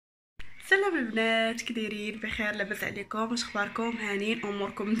سلام البنات، كي دايرين؟ بخير؟ لاباس عليكم؟ واش اخباركم؟ هانين؟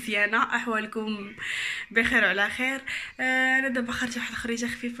 اموركم مزيانه؟ احوالكم بخير وعلى خير؟ انا دابا خرجت واحد الخريجه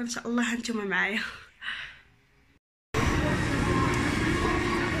خفيفه ان شاء الله، هانتوما معايا.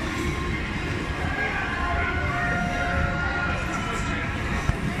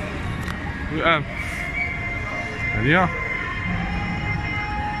 ريهام هانية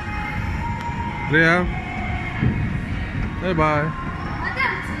ريهام باي باي.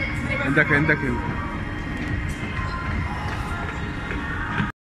 عندك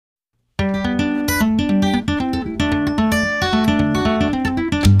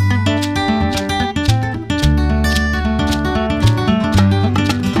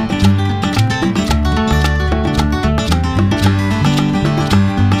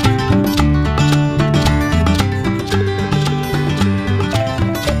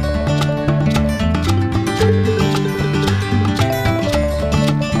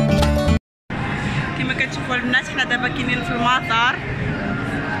البنات حنا دابا كاينين في المزار.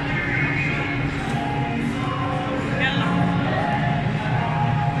 يلا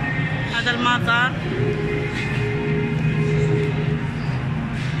هذا المزار،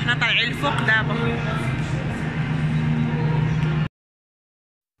 حنا طالعين الفوق دابا.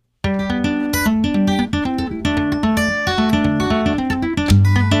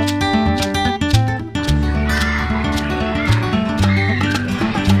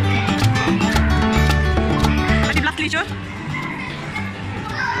 ليجو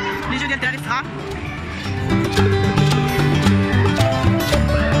ديال الدراري الصغار.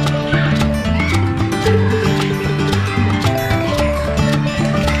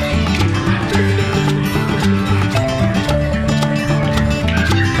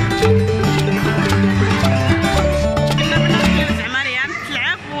 زعما ريهام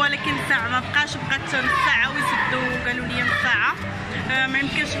تلعب، ولكن الساعة ما بقات نص ساعة ويسدو، قالوا لي نص ساعة ما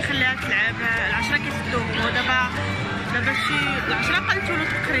يمكنش نخليها تلعب. 10 كيسدوهم ودابا شي 10 قل ثلث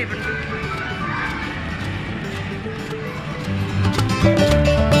تقريبا.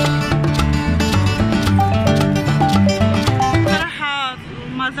 صراحة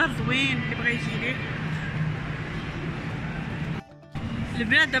المزار زوين اللي بغى يجي ليه.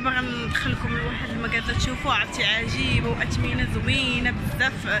 البنات دابا غندخلكم لواحد المكازا تشوفوا، عرفتي عجيبه واثمنه زوينه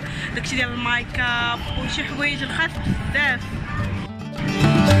بزاف، داكشي ديال الميك اب وشي حوايج رخاص بزاف.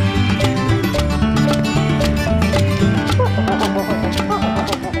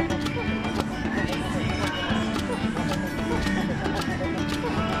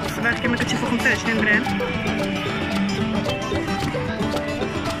 الصباح كما كتشوفوا 25 درهم.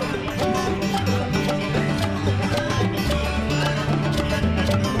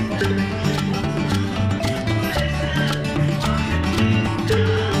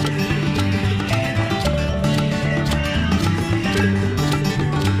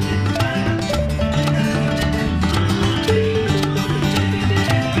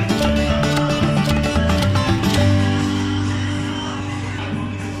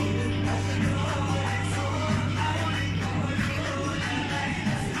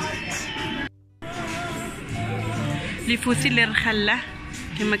 لي فوسيل الرخله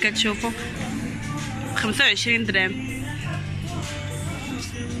كما كتشوفوا 25 درهم.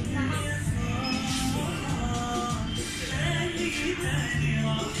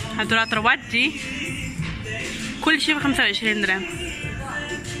 هادو راه طرواتي كلشي ب 25 درهم.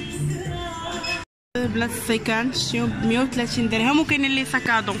 البنات السيكان شتيو ب 130 درهم، وكاينين لي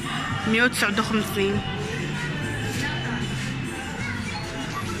ساكادو 159.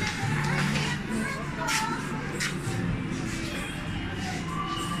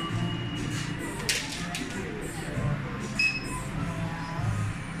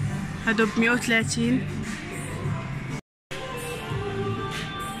 هادو ب 130.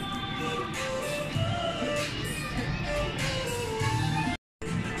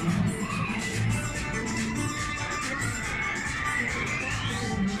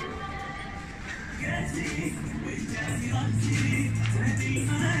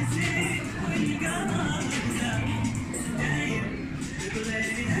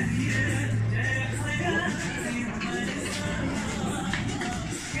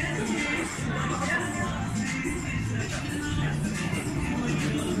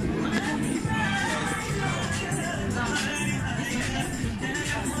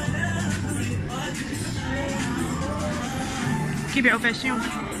 كيبيعوا فاشيون.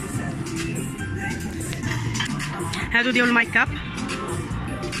 هادو ديال الميك اب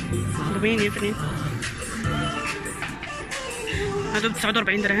زوينين زوينين، هادو ب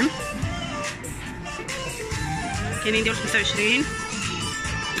 49 درهم. كاينين ديال 25.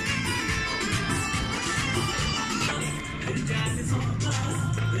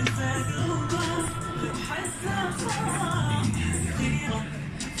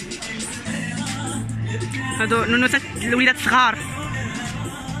 هادو نونوسات الوليدات الصغار.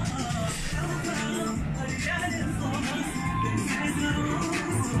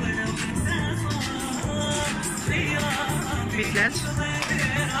 بيتلات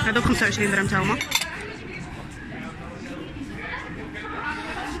هادو 25 درهم تا هما.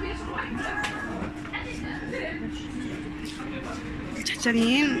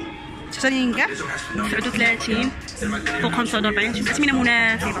 التحتانيين كاع 39 فوق 45. شوف أثمنة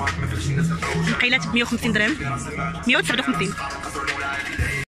مناسبة. مقيلات ب 150 درهم 159.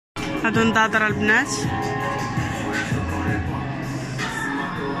 هادو نضاضر البنات.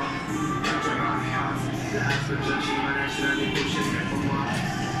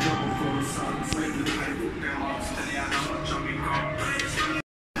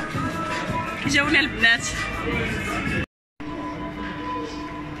 جاونا البنات.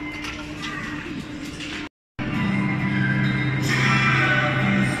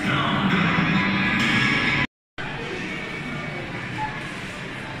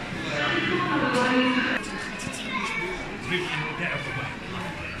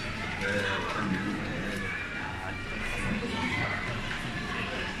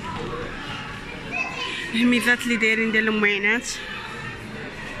 الهميزات اللي دايرين ديال المعينات.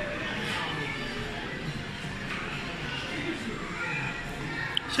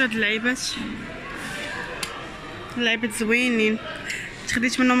 شو هاد اللعبات زوينين.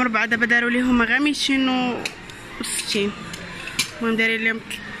 تخديت منهم 4 دابا داروا ليهم غير 260. المهم دايرين ليهم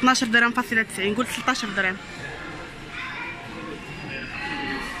 12 درهم فاصلة 90. قلت 13 درهم.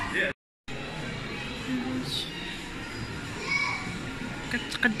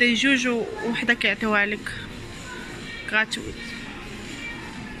 كتقداي جوج وحده كيعطيوها لك غراتويت.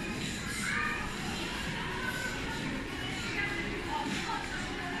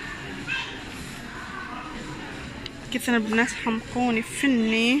 كيف انا البنات حمقوني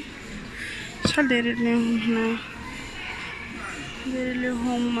فني. شحال دايرين ليهم هنا؟ دايرين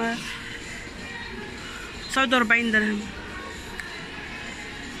ليهم 49 درهم.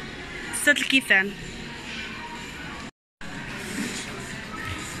 6 الكيسان.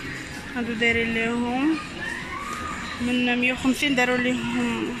 هادو دايرين ليهم من 150. داروا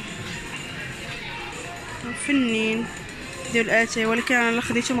ليهم فنين ديال الاتاي، ولكن انا اللي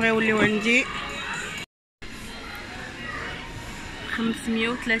خديتهم غيوليو عندي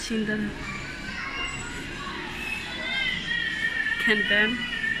 530 درهم. كندان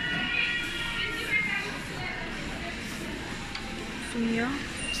 100.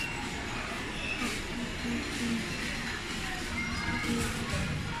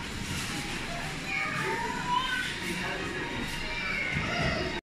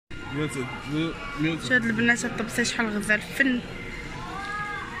 شاد البنات الطبسه شحال غزال فن.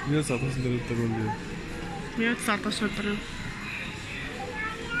 119 درهم الثمن ديالو. 119 درهم.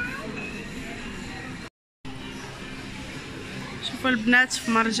 شوفوا البنات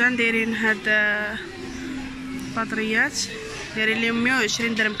في مرجان دايرين هاد البطريات. دايرين ليهم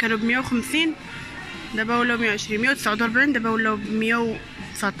 120 درهم. كانوا ب 150 دابا ولاو 120. 149 دابا ولاو ب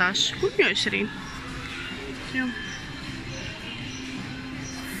 119 و 120.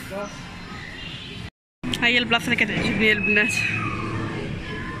 هاهي البلاصه اللي كتعجبني البنات.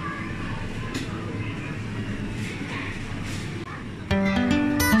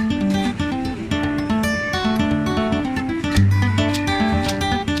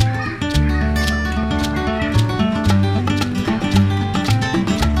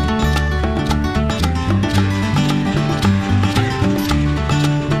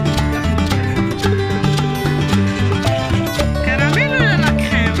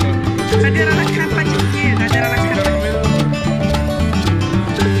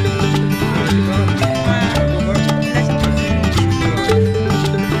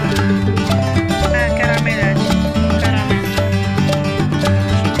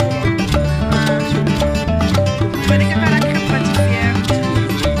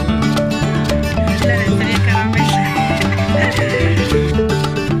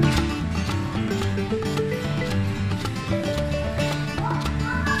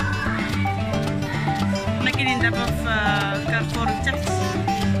 دابا في كارفور تحت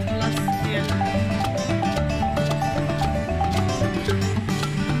اللاصق ديالنا.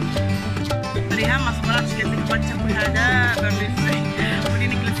 ريهام ما صبراتش قالت لك بغات تاكل هذا بالريفي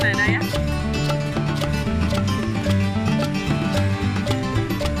وليني جلست هنايا.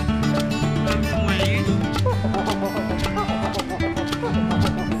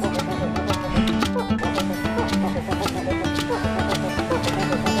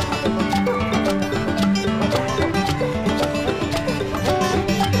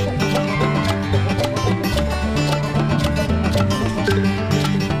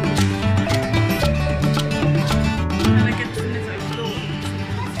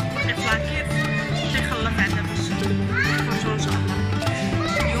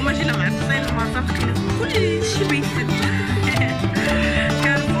 المزار لقينا كل شي بيسد.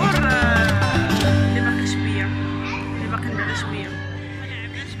 كارفور اللي باقي شويه، اللي باقي نبيع شويه.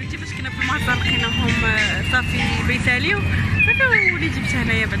 علاش بنتي فاش كنا في المزار لقيناهم صافي بيساليو، صافي وليت جبت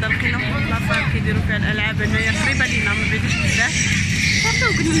هنايا بعدا لقيناهم في لاصال كيديروا فيها الالعاب هنايا قريبه لينا ما بعيدوش بزاف، صافي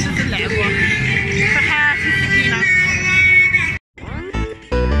وقلنا ندوزو نلعبوا. فرحه في السكينه.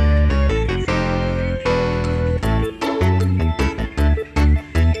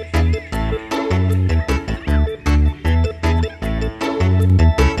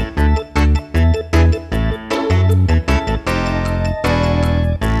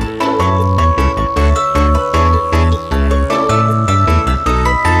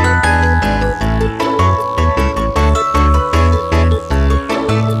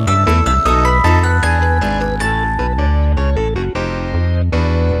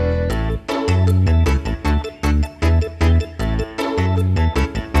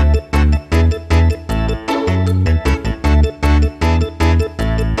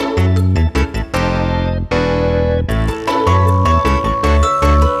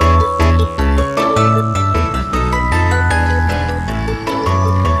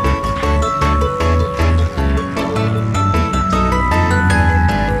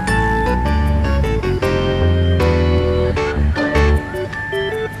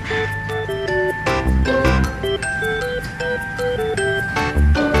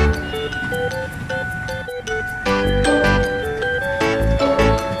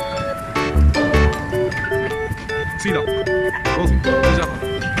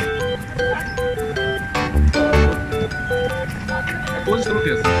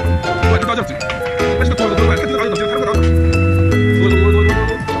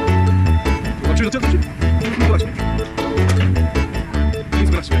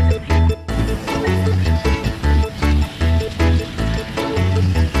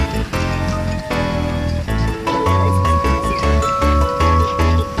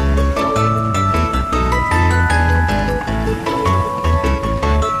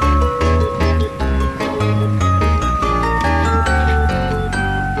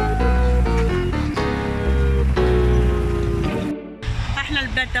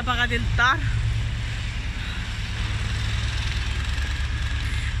 دابا غادي للدار.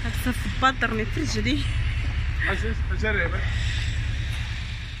 هاد الصباط ضرني في رجلي.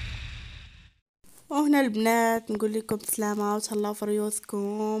 وهنا البنات نقول لكم بسلامه وتهلاو في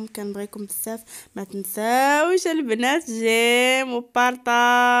ريوسكم، كنبغيكم بزاف. ما تنساوش البنات جيم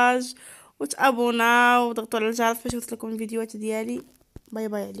وبارطاج وتابونا وضغطوا على الجرس باش يوصلكم الفيديوهات ديالي. باي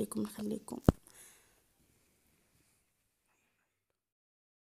باي عليكم، نخليكم.